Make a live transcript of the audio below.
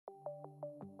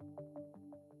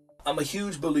I'm a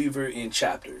huge believer in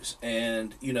chapters,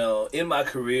 and in my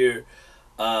career,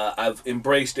 I've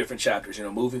embraced different chapters.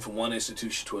 Moving from one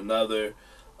institution to another,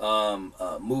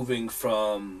 moving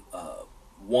from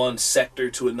one sector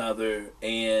to another,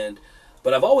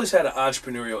 but I've always had an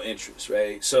entrepreneurial interest,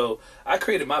 right? So I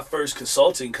created my first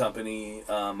consulting company,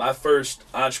 my first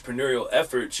entrepreneurial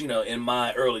efforts, in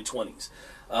my early 20s.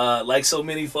 Like so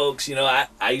many folks,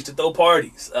 I used to throw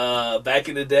parties back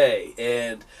in the day.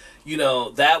 And,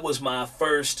 that was my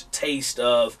first taste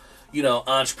of,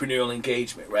 entrepreneurial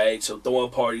engagement, right? So throwing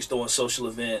parties, throwing social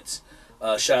events.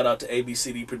 Shout out to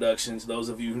ABCD Productions. Those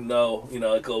of you who know,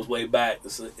 it goes way back.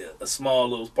 It's a small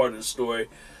little part of the story.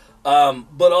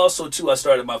 But also, too, I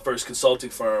started my first consulting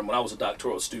firm when I was a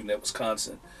doctoral student at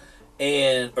Wisconsin,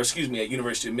 at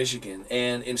University of Michigan.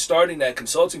 And in starting that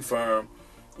consulting firm,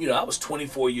 I was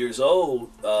 24 years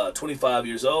old, 25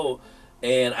 years old,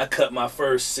 and I cut my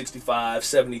first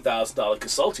 $65,000, $70,000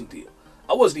 consulting deal.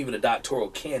 I wasn't even a doctoral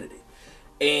candidate.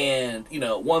 And,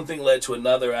 one thing led to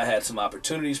another. I had some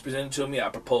opportunities presented to me. I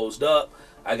proposed up.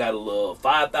 I got a little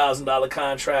 $5,000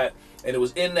 contract. And it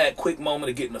was in that quick moment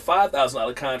of getting the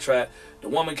 $5,000 contract, the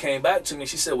woman came back to me and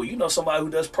she said, well, you know somebody who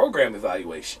does program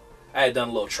evaluation. I had done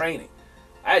a little training.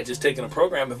 I had just taken a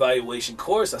program evaluation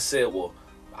course. I said, well,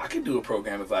 I can do a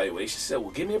program evaluation. She said, well,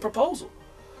 give me a proposal.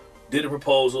 Did a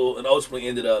proposal and ultimately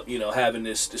ended up, having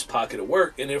this pocket of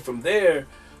work. And then from there,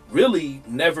 really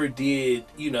never did,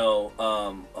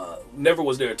 never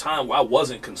was there a time where I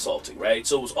wasn't consulting, right?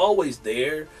 So it was always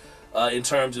there. In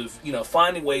terms of,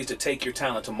 finding ways to take your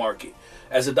talent to market.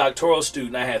 As a doctoral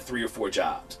student, I had 3 or 4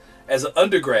 jobs. As an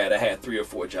undergrad, I had 3 or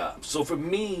 4 jobs. So for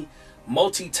me,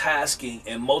 multitasking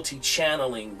and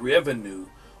multi-channeling revenue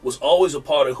was always a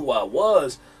part of who I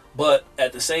was, but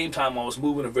at the same time, I was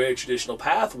moving a very traditional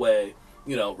pathway,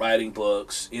 writing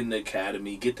books, in the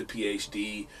academy, get the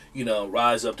PhD,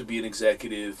 rise up to be an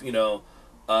executive,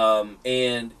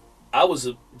 and I was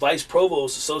a vice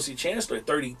provost, associate chancellor at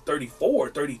 34,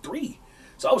 33.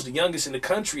 So I was the youngest in the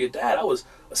country at that. I was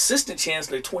assistant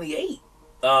chancellor at 28.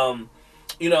 And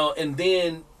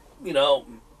then,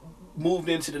 moved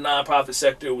into the nonprofit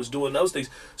sector, was doing those things.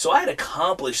 So I had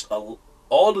accomplished all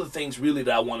of the things really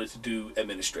that I wanted to do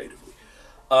administratively.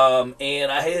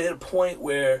 And I had a point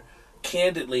where,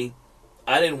 candidly,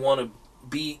 I didn't want to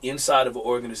be inside of an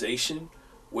organization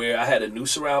where I had a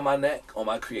noose around my neck on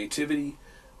my creativity.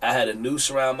 I had a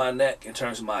noose around my neck in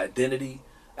terms of my identity.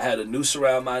 I had a noose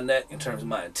around my neck in terms of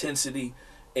my intensity.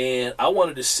 And I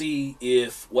wanted to see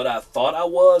if what I thought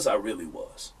I really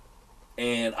was.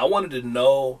 And I wanted to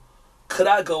know, could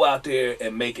I go out there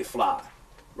and make it fly,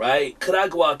 right? Could I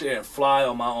go out there and fly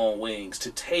on my own wings to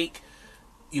take,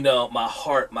 my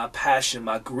heart, my passion,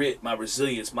 my grit, my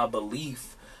resilience, my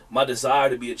belief, my desire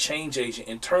to be a change agent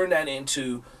and turn that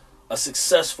into a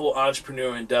successful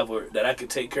entrepreneurial endeavor that I could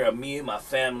take care of me and my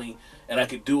family, and I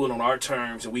could do it on our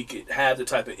terms, and we could have the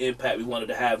type of impact we wanted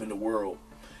to have in the world.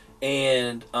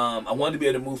 And I wanted to be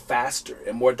able to move faster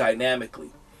and more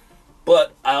dynamically.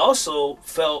 But I also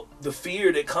felt the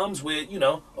fear that comes with,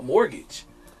 a mortgage,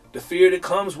 the fear that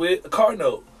comes with a car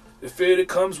note, the fear that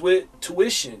comes with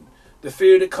tuition, the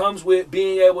fear that comes with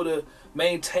being able to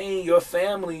maintain your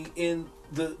family in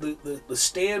the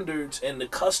standards and the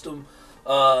custom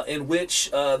in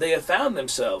which they have found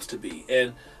themselves to be.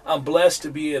 And I'm blessed to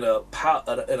be in a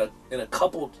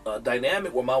couple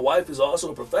dynamic where my wife is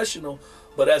also a professional,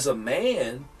 but as a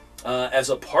man, as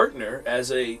a partner,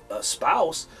 as a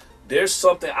spouse, there's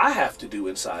something I have to do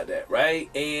inside that, right?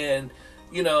 And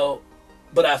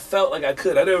but I felt like I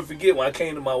could. I never forget when I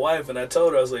came to my wife and I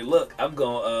told her, I was like, look,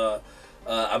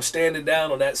 I'm standing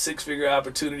down on that 6-figure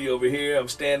opportunity over here. I'm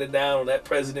standing down on that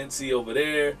presidency over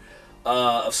there.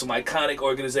 Of some iconic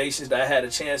organizations that I had a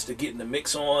chance to get in the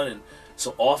mix on, and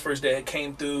some offers that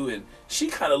came through, and she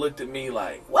kind of looked at me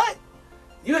like, what?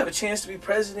 You have a chance to be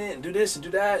president and do this and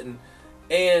do that?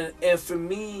 And for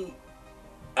me,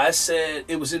 I said,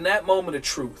 it was in that moment of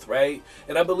truth, right?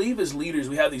 And I believe as leaders,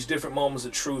 we have these different moments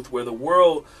of truth where the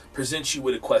world presents you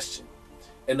with a question.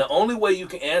 And the only way you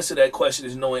can answer that question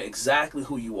is knowing exactly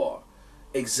who you are,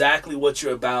 exactly what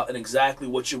you're about, and exactly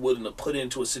what you're willing to put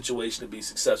into a situation to be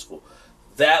successful.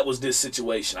 That was this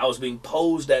situation. I was being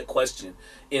posed that question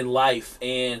in life,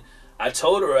 and I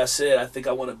told her, I said, I think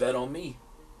I want to bet on me.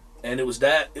 And it was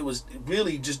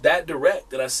really just that direct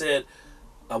that I said,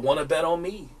 I want to bet on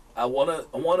me. I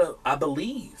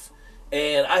believe.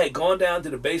 And I had gone down to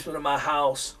the basement of my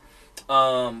house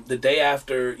the day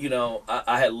after,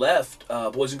 I had left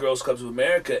Boys and Girls Clubs of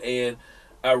America, and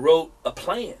I wrote a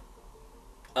plan.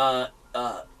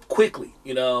 quickly.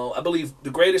 You know, I believe the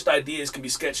greatest ideas can be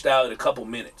sketched out in a couple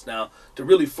minutes. Now, to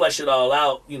really flesh it all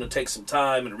out, you know, takes some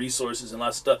time and resources and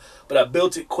lots of stuff. But I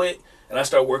built it quick, and I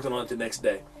started working on it the next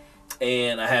day.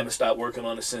 And I haven't stopped working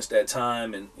on it since that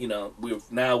time. And, you know, we've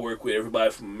now worked with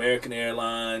everybody from American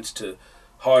Airlines to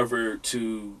Harvard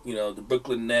to, you know, the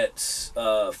Brooklyn Nets,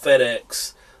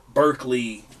 FedEx,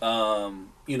 Berkeley,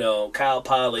 you know, Cal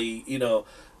Poly, you know,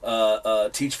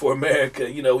 Teach for America.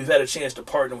 You know, we've had a chance to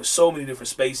partner with so many different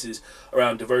spaces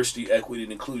around diversity, equity,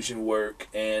 and inclusion work.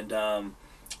 And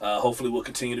hopefully we'll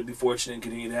continue to be fortunate and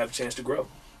continue to have a chance to grow.